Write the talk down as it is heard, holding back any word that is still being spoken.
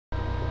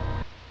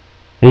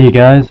Hey you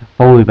guys,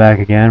 Foley back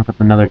again with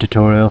another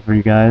tutorial for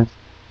you guys.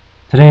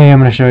 Today I'm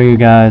going to show you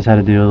guys how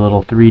to do a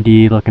little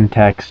 3D looking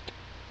text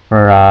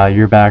for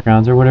your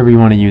backgrounds or whatever you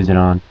want to use it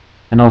on.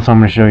 And also I'm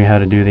going to show you how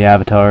to do the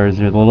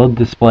avatars or the little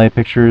display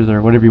pictures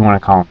or whatever you want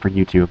to call them for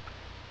YouTube.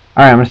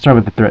 Alright, I'm going to start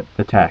with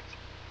the text.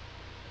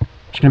 I'm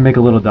just going to make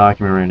a little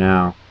document right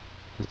now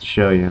just to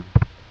show you.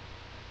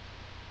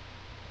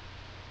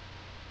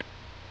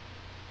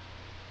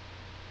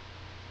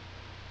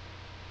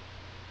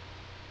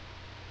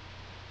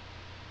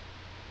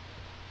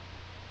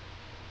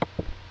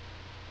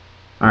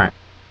 Alright,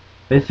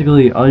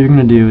 basically all you're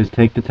going to do is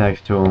take the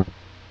text tool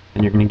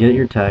and you're going to get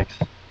your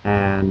text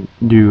and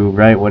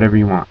write whatever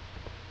you want.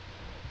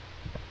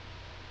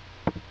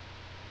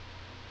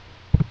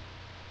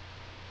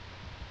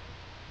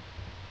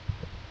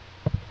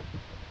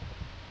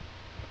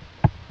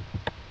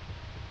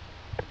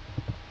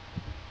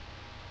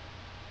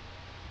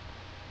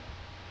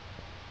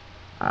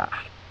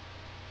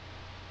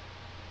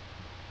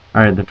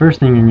 Alright, the first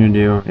thing you're going to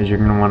do is you're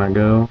going to want to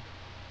go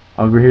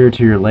over here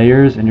to your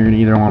layers and you're going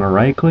to either want to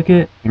right click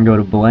it and go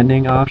to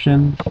blending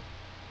options,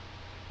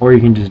 or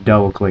you can just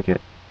double click it.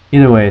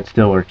 Either way it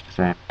still works the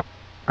same.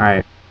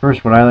 Alright,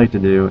 first what I like to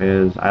do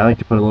is I like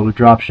to put a little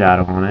drop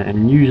shadow on it,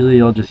 and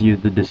usually I'll just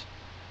use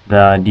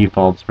the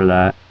defaults for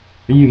that.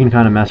 But you can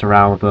kind of mess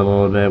around with it a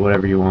little bit,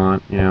 whatever you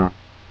want, you know.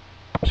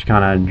 Just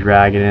kind of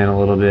drag it in a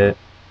little bit.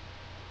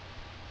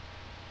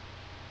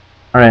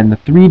 Alright, and the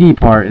 3D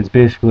part is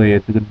basically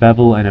it's the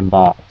bevel and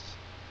emboss.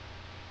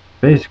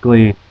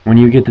 Basically, when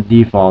you get the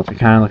defaults, it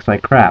kind of looks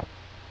like crap.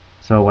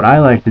 So what I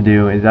like to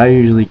do is I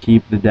usually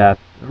keep the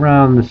depth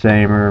around the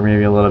same or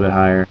maybe a little bit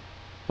higher,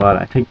 but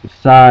I take the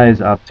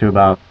size up to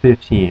about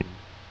 15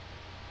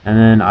 and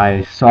then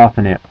I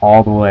soften it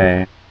all the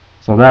way,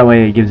 so that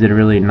way it gives it a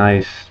really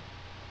nice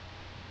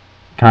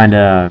kind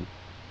of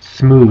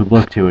smooth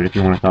look to it, if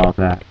you want to call it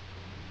that.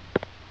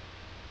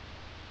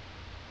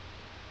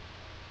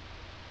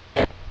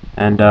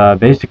 And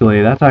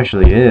basically that's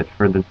actually it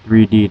for the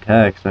 3D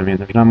text. I mean,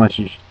 there's not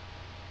much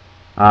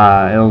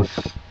else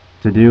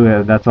to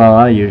do. That's all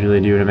I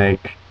usually do to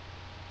make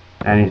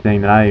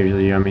anything that I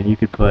usually do. I mean, you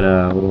could put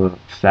a little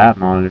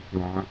satin on it if you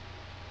want.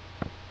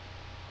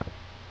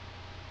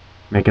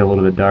 Make it a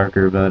little bit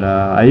darker, but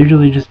I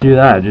usually just do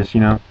that. Just,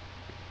 you know,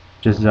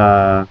 just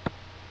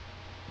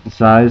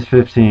size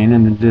 15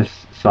 and then just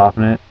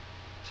soften it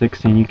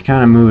 16. You can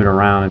kind of move it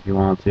around if you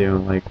want to,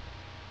 like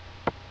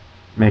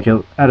make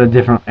it at a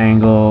different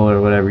angle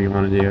or whatever you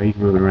want to do. You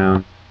can move it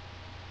around.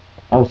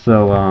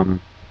 Also,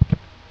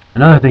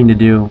 another thing to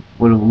do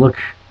would look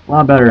a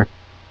lot better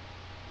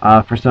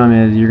for some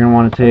is you're going to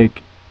want to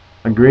take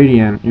a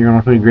gradient, you're going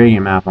to put a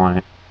gradient map on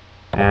it.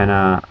 And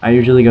I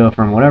usually go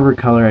from whatever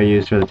color I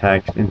use for the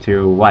text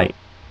into white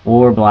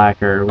or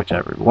black or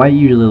whichever. White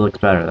usually looks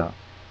better though.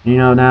 You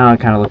know, now it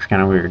kind of looks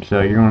kind of weird,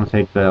 so you're going to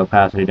take the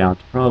opacity down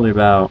to probably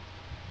about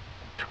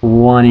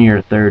 20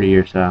 or 30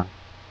 or so.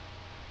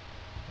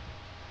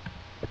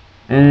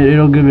 And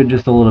it'll give it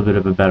just a little bit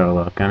of a better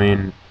look. I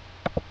mean,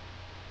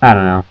 I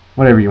don't know,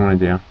 whatever you want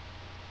to do.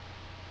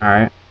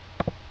 Alright,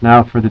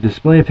 now for the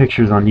display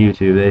pictures on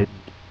YouTube,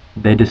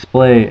 they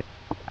display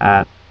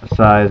at a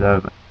size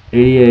of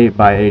 88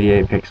 by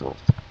 88 pixels.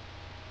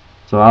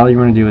 So all you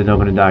want to do is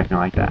open a document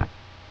like that.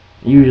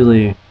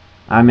 Usually,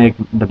 I make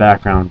the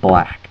background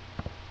black.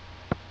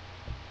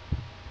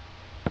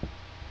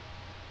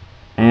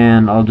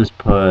 And I'll just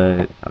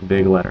put a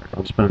big letter.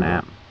 I'll just put an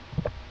M.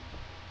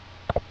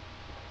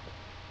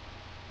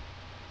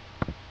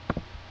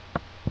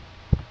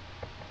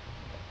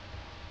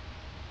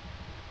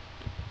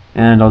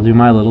 And I'll do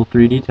my little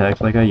 3D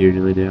text like I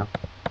usually do.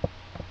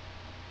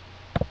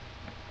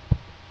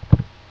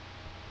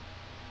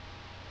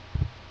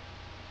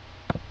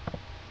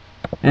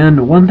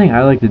 And one thing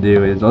I like to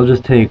do is I'll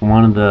just take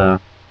one of the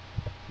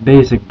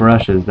basic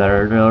brushes that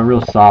are a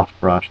real soft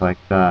brush like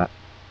that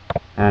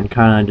and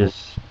kind of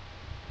just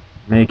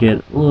make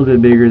it a little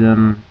bit bigger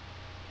than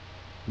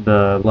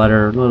the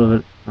letter, a little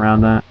bit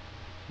around that,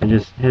 and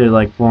just hit it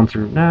like once or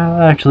nah,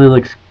 that actually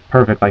looks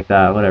perfect like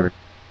that, whatever.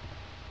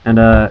 And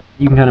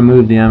you can kind of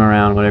move the M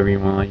around whatever you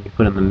want. You can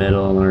put it in the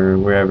middle or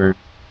wherever.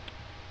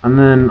 And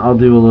then I'll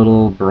do a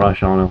little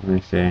brush on it. Let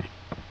me see.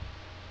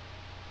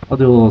 I'll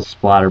do a little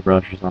splatter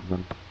brush or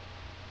something.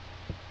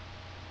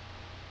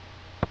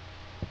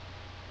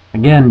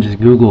 Again, just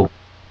Google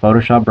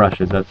Photoshop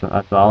brushes. That's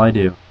all I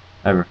do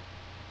ever.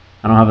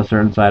 I don't have a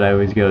certain site I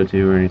always go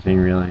to or anything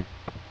really.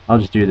 I'll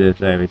just do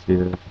this. I always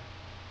do this.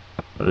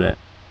 Put it at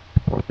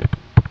 450.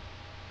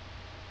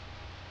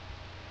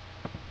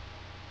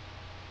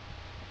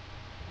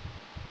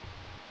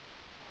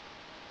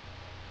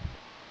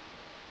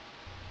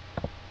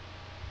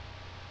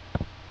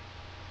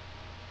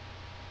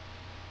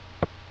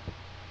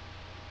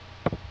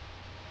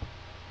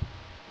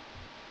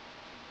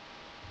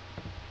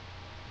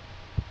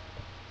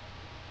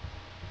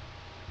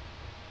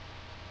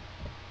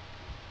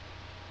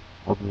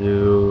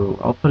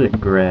 I'll put it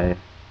gray.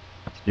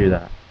 Let's do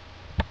that.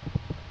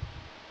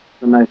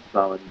 It's a nice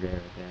solid gray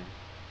right there.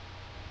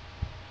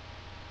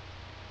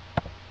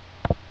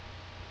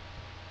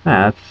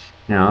 Yeah,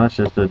 that's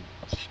just a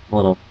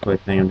little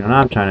quick thing I'm doing. I'm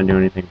not trying to do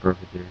anything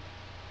perfect here.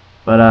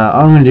 But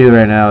all I'm going to do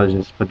right now is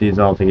just put these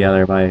all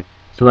together by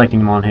selecting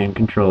them on hand,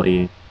 Control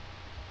E.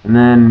 And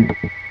then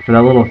for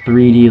that little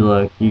 3D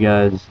look you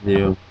guys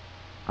do,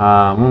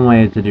 one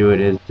way to do it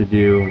is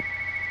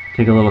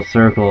take a little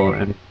circle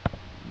and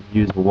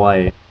use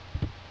white.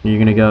 You're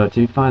going to go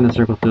to find the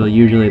circle tool.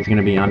 Usually it's going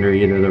to be under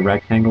either the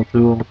rectangle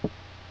tool.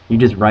 You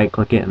just right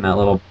click it and that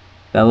little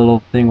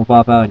thing will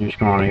pop out, and you're just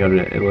going to want to go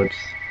to the ellipse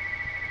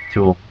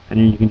tool.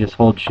 And you can just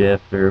hold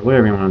shift or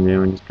whatever you want to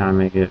do and just kind of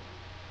make it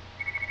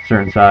a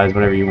certain size,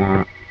 whatever you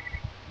want.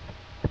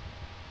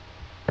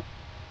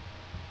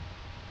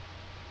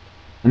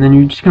 And then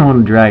you're just going to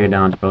want to drag it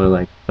down to probably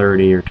like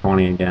 30 or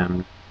 20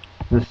 again.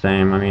 The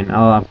same. I mean,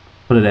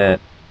 put it at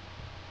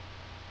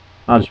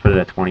I'll just put it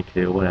at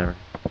 22, whatever.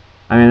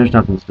 I mean, there's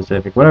nothing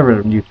specific.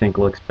 Whatever you think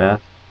looks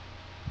best.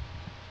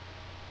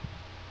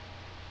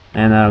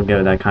 And that'll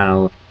give it that kind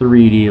of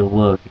 3D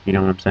look, if you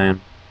know what I'm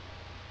saying.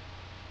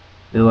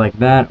 Do like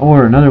that,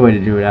 or another way to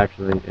do it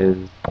actually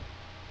is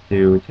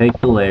to take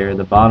the layer,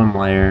 the bottom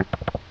layer,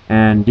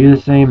 and do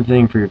the same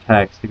thing for your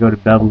text. To go to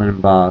bevel and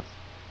emboss,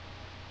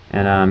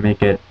 and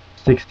make it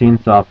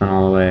 16 soften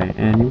all the way.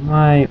 And you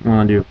might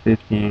want to do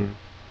 15,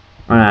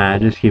 or nah,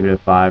 just keep it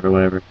at 5 or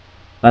whatever.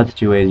 That's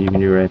two ways you can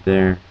do right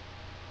there.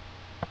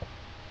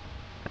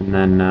 And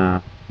then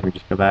let me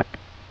just go back.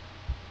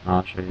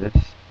 I'll show you this.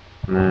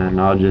 And then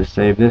I'll just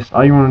save this.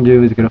 All you want to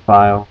do is go to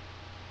File,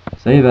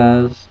 Save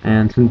As,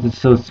 and since it's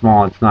so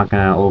small, it's not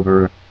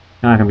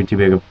gonna be too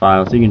big of a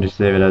file, so you can just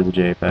save it as a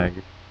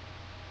JPEG.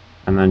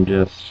 And then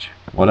just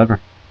whatever.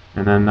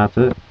 And then that's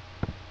it.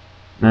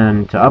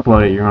 Then to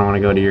upload it, you're gonna want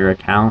to go to your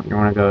account. You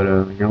want to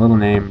go to your little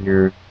name,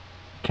 your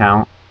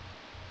account,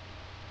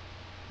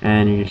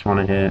 and you just want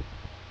to hit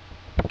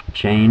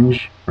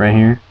change right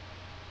here.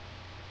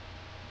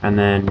 And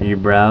then you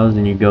browse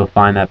and you go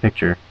find that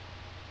picture.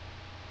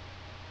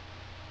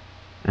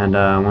 And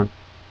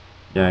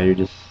yeah, you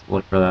just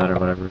look for that or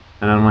whatever.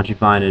 And then once you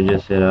find it,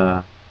 just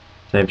hit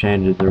save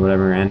changes or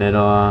whatever, and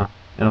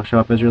it'll show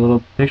up as your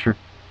little picture.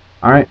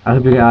 All right, I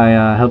hope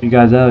I help you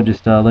guys out.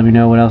 Just let me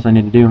know what else I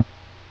need to do.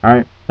 All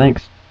right,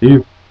 thanks. See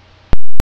you.